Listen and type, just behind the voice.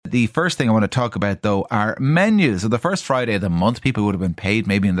The first thing I want to talk about, though, are menus. So the first Friday of the month, people would have been paid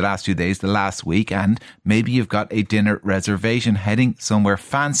maybe in the last few days, the last week, and maybe you've got a dinner reservation heading somewhere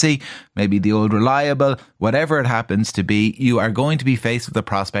fancy, maybe the old Reliable, whatever it happens to be. You are going to be faced with the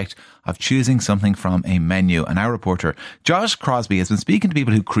prospect of choosing something from a menu. And our reporter, Josh Crosbie, has been speaking to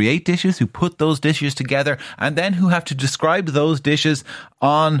people who create dishes, who put those dishes together, and then who have to describe those dishes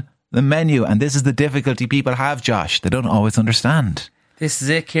on the menu. And this is the difficulty people have, Josh. They don't always understand. This is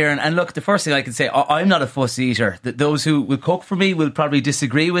it, Kieran. And look, the first thing I can say, I'm not a fuss eater. Those who will cook for me will probably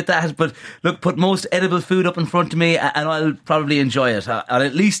disagree with that. But look, put most edible food up in front of me and I'll probably enjoy it. I'll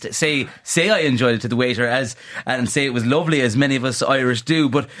at least say I enjoyed it to the waiter and say it was lovely, as many of us Irish do.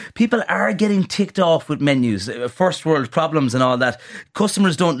 But people are getting ticked off with menus, first world problems and all that.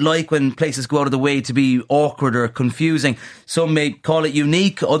 Customers don't like when places go out of the way to be awkward or confusing. Some may call it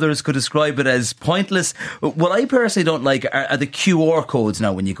unique. Others could describe it as pointless. What I personally don't like are the QR codes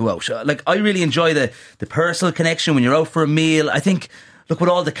now when you go out. Like, I really enjoy the personal connection when you're out for a meal. I think, look, with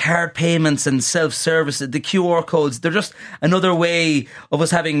all the card payments and self-service, the QR codes, they're just another way of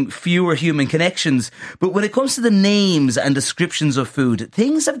us having fewer human connections. But when it comes to the names and descriptions of food,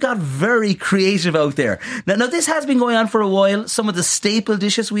 things have got very creative out there. Now this has been going on for a while. Some of the staple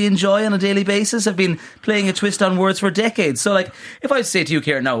dishes we enjoy on a daily basis have been playing a twist on words for decades. So, like, if I say to you,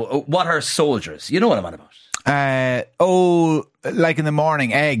 Kieran, now, what are soldiers? You know what I'm on about. Like in the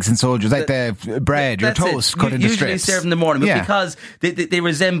morning, eggs and soldiers, like the bread or toast cut into strips. Usually served in the morning, but because they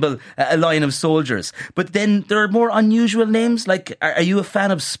resemble a line of soldiers. But then there are more unusual names, like, are you a fan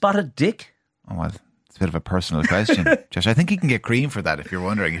of Spotted Dick? Oh, well, it's a bit of a personal question. Josh, I think you can get cream for that if you're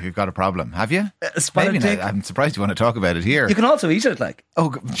wondering if you've got a problem. Have you? Spotted Dick? I'm surprised you want to talk about it here. You can also eat it, like.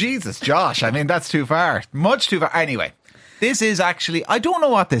 Oh, Jesus, Josh. I mean, that's too far. Much too far. Anyway. This is actually, I don't know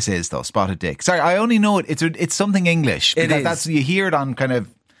what this is though, Spotted Dick. Sorry, I only know it's something English. Because that's, you hear it on kind of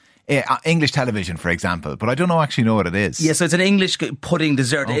English television, for example, but I don't actually know what it is. Yeah, so it's an English pudding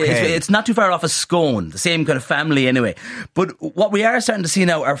dessert. Okay. It's not too far off a scone, the same kind of family anyway. But what we are starting to see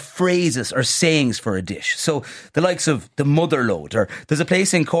now are phrases or sayings for a dish. So the likes of the mother load, or there's a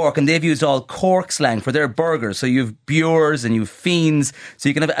place in Cork and they've used all Cork slang for their burgers. So you've Bures and you've Fiends, so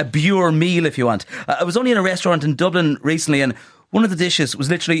you can have a Bure meal if you want. I was only in a restaurant in Dublin recently and one of the dishes was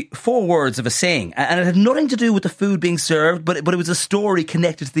literally 4 words of a saying, and it had nothing to do with the food being served, but it was a story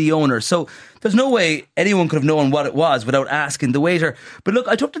connected to the owner. So there's no way anyone could have known what it was without asking the waiter. But look,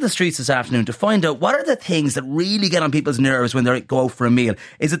 I took to the streets this afternoon to find out what are the things that really get on people's nerves when they go out for a meal.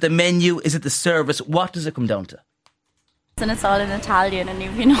 Is it the menu? Is it the service? What does it come down to? And it's all in Italian and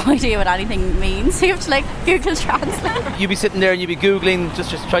you've no idea what anything means. You have to like Google Translate. You'd be sitting there and you'd be Googling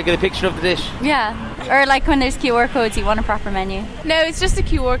just to try to get a picture of the dish. Yeah, or like when there's QR codes, you want a proper menu. No, it's just the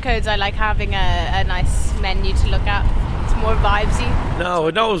QR codes. I like having a nice menu to look at. It's more vibesy. No,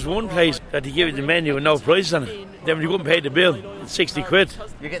 I know it was one place that they give you the menu and no price on it. Then when you go and pay the bill, it's 60 quid.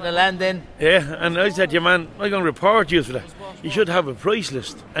 You're getting a land then? Yeah, and I said to your man, I'm going to report you for that. You should have a price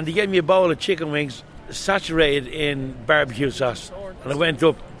list. And they gave me a bowl of chicken wings saturated in barbecue sauce, and I went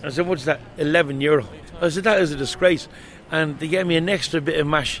up and I said, what's that? €11. I said, that is a disgrace. And they gave me an extra bit of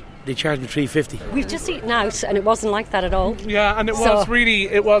mash. They charged me $3.50. We've just eaten out and it wasn't like that at all. Yeah, and it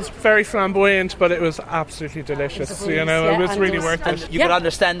was very flamboyant, but it was absolutely delicious. It was really worth it. And you could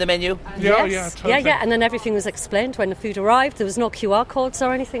understand the menu? Totally. Yeah, and then everything was explained when the food arrived. There was no QR codes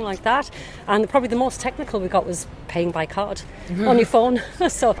or anything like that. And probably the most technical we got was paying by card on your phone.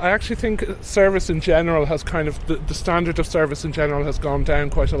 So I actually think service in general has kind of, the standard of service in general has gone down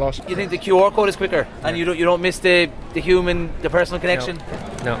quite a lot. You think the QR code is quicker and you don't miss the human, the personal connection?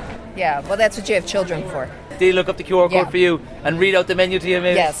 No. Yeah, well, that's what you have children for. Do you look up the QR code for you and read out the menu to you,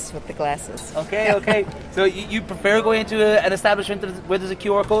 maybe? Yes, with the glasses. Okay. So you prefer going into an establishment where there's a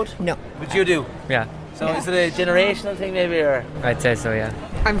QR code? No. But you do? Yeah. So is it a generational thing, maybe? Or? I'd say so, yeah.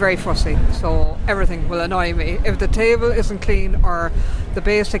 I'm very fussy, so everything will annoy me. If the table isn't clean or the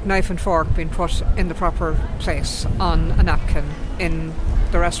basic knife and fork being put in the proper place on a napkin in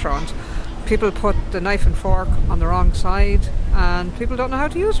the restaurant, people put the knife and fork on the wrong side and people don't know how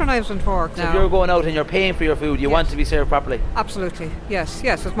to use their knives and forks. So if you're going out and you're paying for your food, you want to be served properly? Absolutely, yes,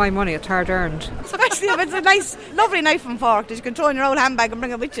 it's my money, it's hard earned. So actually, if it's a nice, lovely knife and fork that you can throw in your old handbag and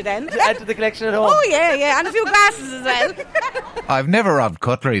bring it with you then. To add to the collection at home? Oh yeah, and a few glasses as well. I've never robbed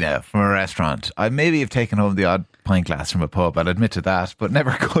cutlery now from a restaurant. I maybe have taken home the odd pint glass from a pub, I'll admit to that, but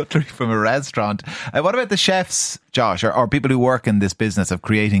never cutlery from a restaurant. What about the chefs Josh, or people who work in this business of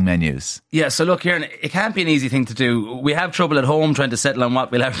creating menus? Yeah, so look, Kieran, it can't be an easy thing to do. We have trouble at home trying to settle on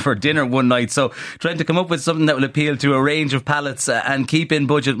what we'll have for dinner one night, so trying to come up with something that will appeal to a range of palates and keep in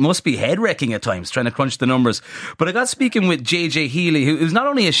budget must be head-wrecking at times, trying to crunch the numbers. But I got speaking with JJ Healy, who's not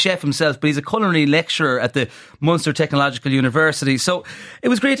only a chef himself, but he's a culinary lecturer at the Munster Technological University. So it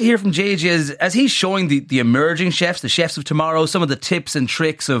was great to hear from JJ as he's showing the emerging chefs, the chefs of tomorrow, some of the tips and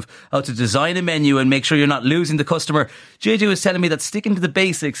tricks of how to design a menu and make sure you're not losing the customer. JJ was telling me that sticking to the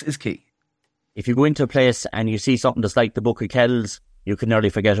basics is key. If you go into a place and you see something that's like the Book of Kells, you can nearly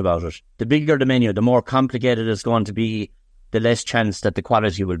forget about it. The bigger the menu, the more complicated it's going to be, the less chance that the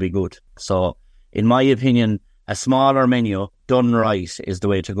quality will be good. So, in my opinion, a smaller menu done right is the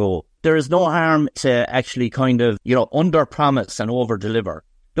way to go. There is no harm to actually kind of, under-promise and over-deliver.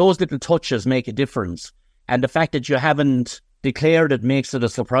 Those little touches make a difference. And the fact that you haven't declared it makes it a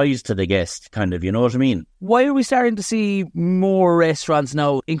surprise to the guest, kind of, you know what I mean? Why are we starting to see more restaurants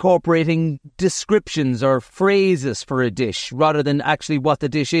now incorporating descriptions or phrases for a dish rather than actually what the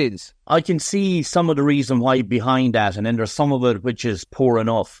dish is? I can see some of the reason why behind that, and then there's some of it which is poor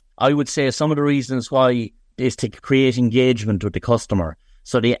enough. I would say some of the reasons why is to create engagement with the customer.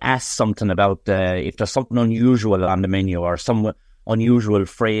 So they ask something about if there's something unusual on the menu or some unusual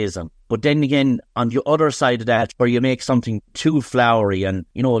phrasing. But then again, on the other side of that, where you make something too flowery and,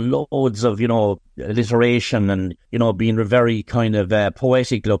 loads of, alliteration and, being very kind of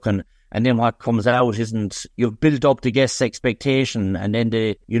poetic looking, and then what comes out isn't, you've built up the guest's expectation and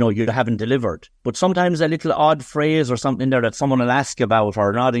then you haven't delivered. But sometimes a little odd phrase or something there that someone will ask about,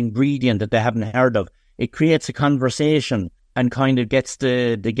 or an odd ingredient that they haven't heard of, it creates a conversation and kind of gets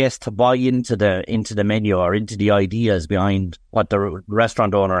the guest to buy into the menu or into the ideas behind what the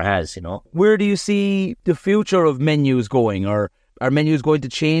restaurant owner has, Where do you see the future of menus going? Or are menus going to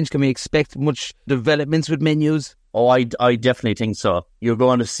change? Can we expect much developments with menus? Oh, I definitely think so. You're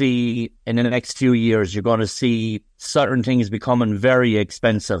going to see, in the next few years, you're going to see certain things becoming very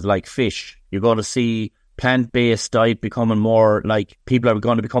expensive, like fish. You're going to see plant-based diet becoming more, like, people are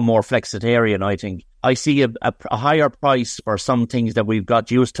going to become more flexitarian, I think. I see a higher price for some things that we've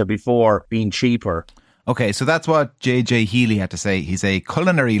got used to before being cheaper. Okay, so that's what JJ Healy had to say. He's a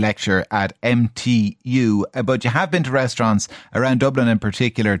culinary lecturer at MTU. But you have been to restaurants around Dublin in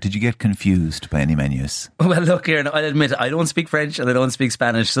particular. Did you get confused by any menus? Well, look, Kieran, I'll admit I don't speak French and I don't speak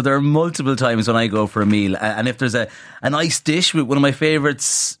Spanish. So there are multiple times when I go for a meal. And if there's a nice dish with one of my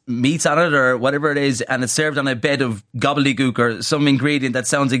favourites, meats on it or whatever it is, and it's served on a bed of gobbledygook or some ingredient that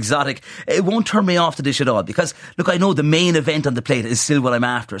sounds exotic, it won't turn me off the dish at all. Because, look, I know the main event on the plate is still what I'm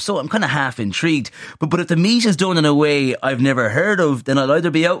after. So I'm kind of half intrigued. But if the meat is done in a way I've never heard of, then I'll either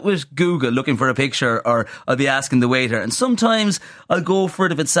be out with Google looking for a picture or I'll be asking the waiter. And sometimes I'll go for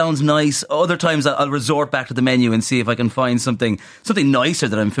it if it sounds nice. Other times I'll resort back to the menu and see if I can find something nicer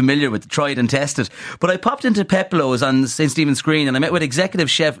that I'm familiar with, tried and tested. But I popped into Peplo's on St. Stephen's Green and I met with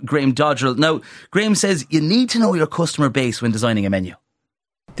executive chef Graham Dodrell. Now, Graham says you need to know your customer base when designing a menu.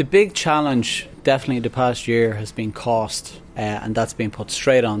 The big challenge definitely the past year has been cost, and that's been put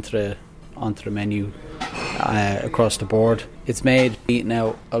straight onto the menu across the board. It's made eating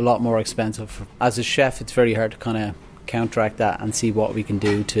out a lot more expensive. As a chef, it's very hard to kind of counteract that and see what we can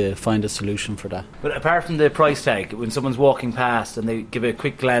do to find a solution for that. But apart from the price tag, when someone's walking past and they give a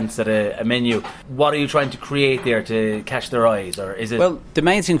quick glance at a menu, what are you trying to create there to catch their eyes? Or is it? Well, the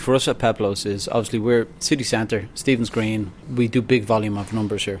main thing for us at Peplo's is obviously we're city centre, Stephen's Green. We do big volume of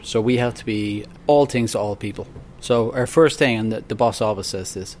numbers here, so we have to be all things to all people. So our first thing, and the boss always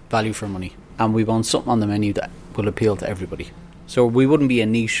says this, value for money. And we want something on the menu that will appeal to everybody. So we wouldn't be a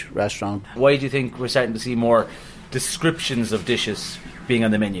niche restaurant. Why do you think we're starting to see more descriptions of dishes being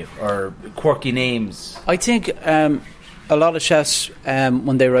on the menu or quirky names? I think a lot of chefs,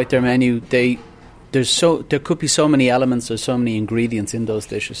 when they write their menu, there could be so many elements or so many ingredients in those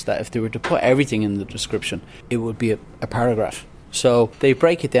dishes that if they were to put everything in the description, it would be a paragraph. So they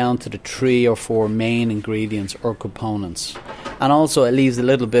break it down to the 3 or 4 main ingredients or components. And also it leaves a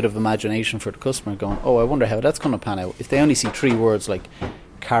little bit of imagination for the customer going, oh, I wonder how that's going to pan out. If they only see 3 words like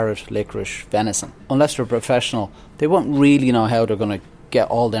carrot, licorice, venison, unless they're professional, they won't really know how they're going to get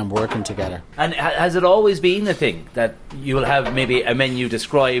all them working together. And has it always been the thing that you'll have maybe a menu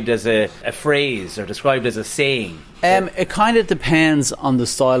described as a phrase or described as a saying? It kind of depends on the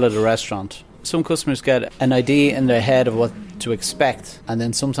style of the restaurant. Some customers get an idea in their head of what to expect, and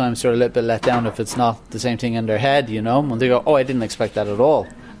then sometimes they're a little bit let down if it's not the same thing in their head, when they go, oh, I didn't expect that at all.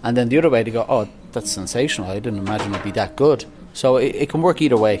 And then the other way, they go, oh, that's sensational, I didn't imagine it'd be that good. So it can work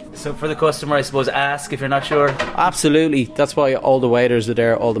either way. So for the customer, I suppose, ask if you're not sure. Absolutely. That's why all the waiters are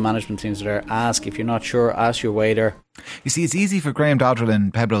there, all the management teams are there. Ask if you're not sure, ask your waiter. You see, it's easy for Graham Dodrell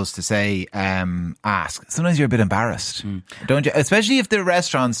and Pebbles to say, ask. Sometimes you're a bit embarrassed, don't you? Especially if the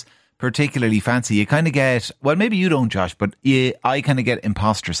restaurant's particularly fancy. You kind of get, well, maybe you don't, Josh, but I kind of get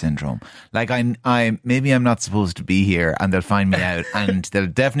imposter syndrome. Like maybe I'm not supposed to be here, and they'll find me out, and they'll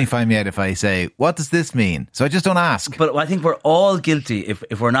definitely find me out if I say, what does this mean? So I just don't ask. But I think we're all guilty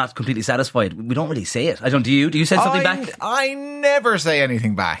if we're not completely satisfied. We don't really say it. I don't. Do you? Do you send something back? I never say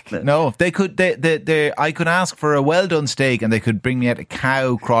anything back. No, if they could, I could ask for a well done steak, and they could bring me out a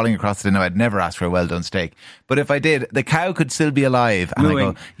cow crawling across the. No, I'd never ask for a well done steak. But if I did, the cow could still be alive, and I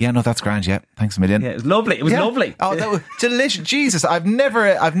go, yeah, no, that's grand. Yeah, thanks a million. Yeah, it was lovely. It was lovely. Oh, that was delicious. Jesus, I've never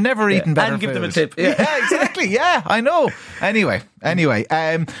eaten better. And give them a food. tip. Yeah, exactly. Yeah, I know. Anyway.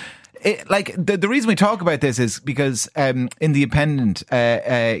 the reason we talk about this is because in the Independent,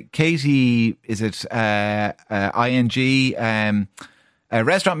 Katie, is it ING?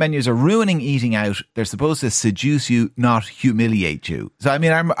 Restaurant menus are ruining eating out. They're supposed to seduce you, not humiliate you. So, I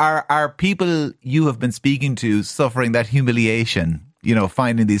mean, are people you have been speaking to suffering that humiliation? You know,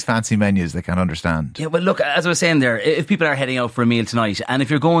 finding these fancy menus they can't understand. Yeah, well, look, as I was saying there, if people are heading out for a meal tonight, and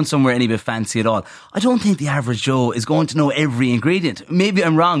if you're going somewhere any bit fancy at all, I don't think the average Joe is going to know every ingredient. Maybe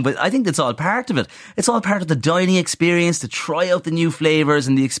I'm wrong, but I think that's all part of it. It's all part of the dining experience, to try out the new flavours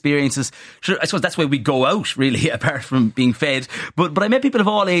and the experiences. Sure, I suppose that's why we go out, really, apart from being fed. But I met people of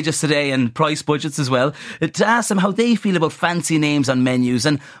all ages today, and price budgets as well, to ask them how they feel about fancy names on menus,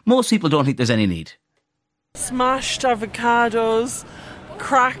 and most people don't think there's any need. Smashed avocados,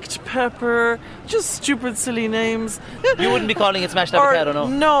 cracked pepper, just stupid silly names. You wouldn't be calling it smashed avocado, no?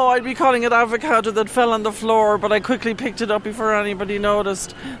 No, I'd be calling it avocado that fell on the floor, but I quickly picked it up before anybody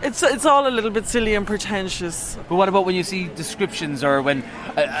noticed. It's all a little bit silly and pretentious. But what about when you see descriptions, or when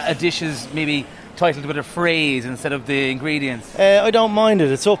a dish is maybe titled with a phrase instead of the ingredients? I don't mind it.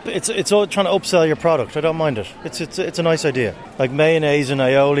 It's all trying to upsell your product. I don't mind it. It's a nice idea. Like mayonnaise and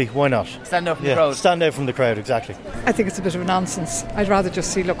aioli, why not? Stand out from the crowd. Stand out from the crowd, exactly. I think it's a bit of nonsense. I'd rather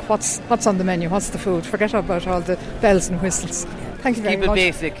just see, look, what's on the menu, what's the food. Forget about all the bells and whistles. Thank you very much. Keep it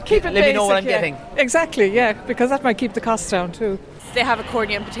basic. Keep it Let me know what I'm getting. Exactly, yeah, because that might keep the costs down too. They have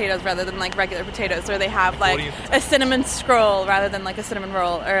accordion potatoes rather than like regular potatoes, or they have like a cinnamon scroll rather than like a cinnamon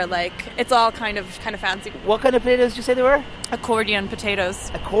roll, or like it's all kind of fancy. What kind of potatoes did you say they were? Accordion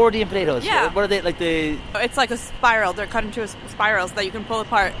potatoes. Accordion potatoes? Yeah. What are they, like the... It's like a spiral. They're cut into spirals that you can pull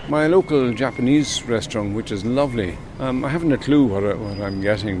apart. My local Japanese restaurant, which is lovely, I haven't a clue what I'm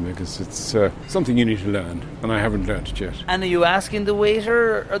getting, because it's something you need to learn, and I haven't learned it yet. And are you asking the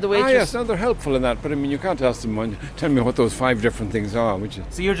waiter or the waitress? Yes, no, they're helpful in that, but I mean, you can't ask them, tell me what those 5 different things are, would you?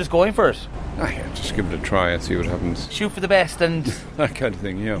 So you're just going for it? Yeah, just give it a try and see what happens. Shoot for the best and... that kind of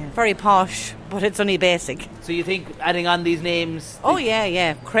thing, yeah. Very posh, but it's only basic. So you think adding on these names... Oh,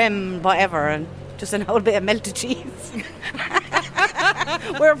 yeah. Creme, whatever, and just an old bit of melted cheese.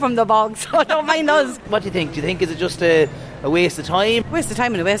 We're from the bog, so don't mind us. What do you think? Do you think is it just a waste of time? Waste of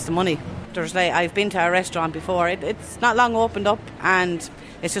time and a waste of money. There's I've been to a restaurant before. It's not long opened up, and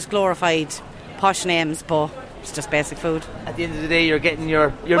it's just glorified posh names, but it's just basic food. At the end of the day, you're getting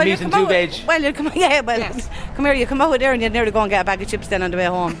your meat and 2 veg. Come here, you come out there and you'd nearly go and get a bag of chips then on the way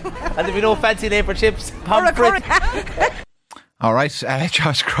home. And there'd be no fancy name for chips. All right,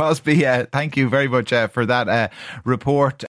 Josh Crosbie, thank you very much for that report.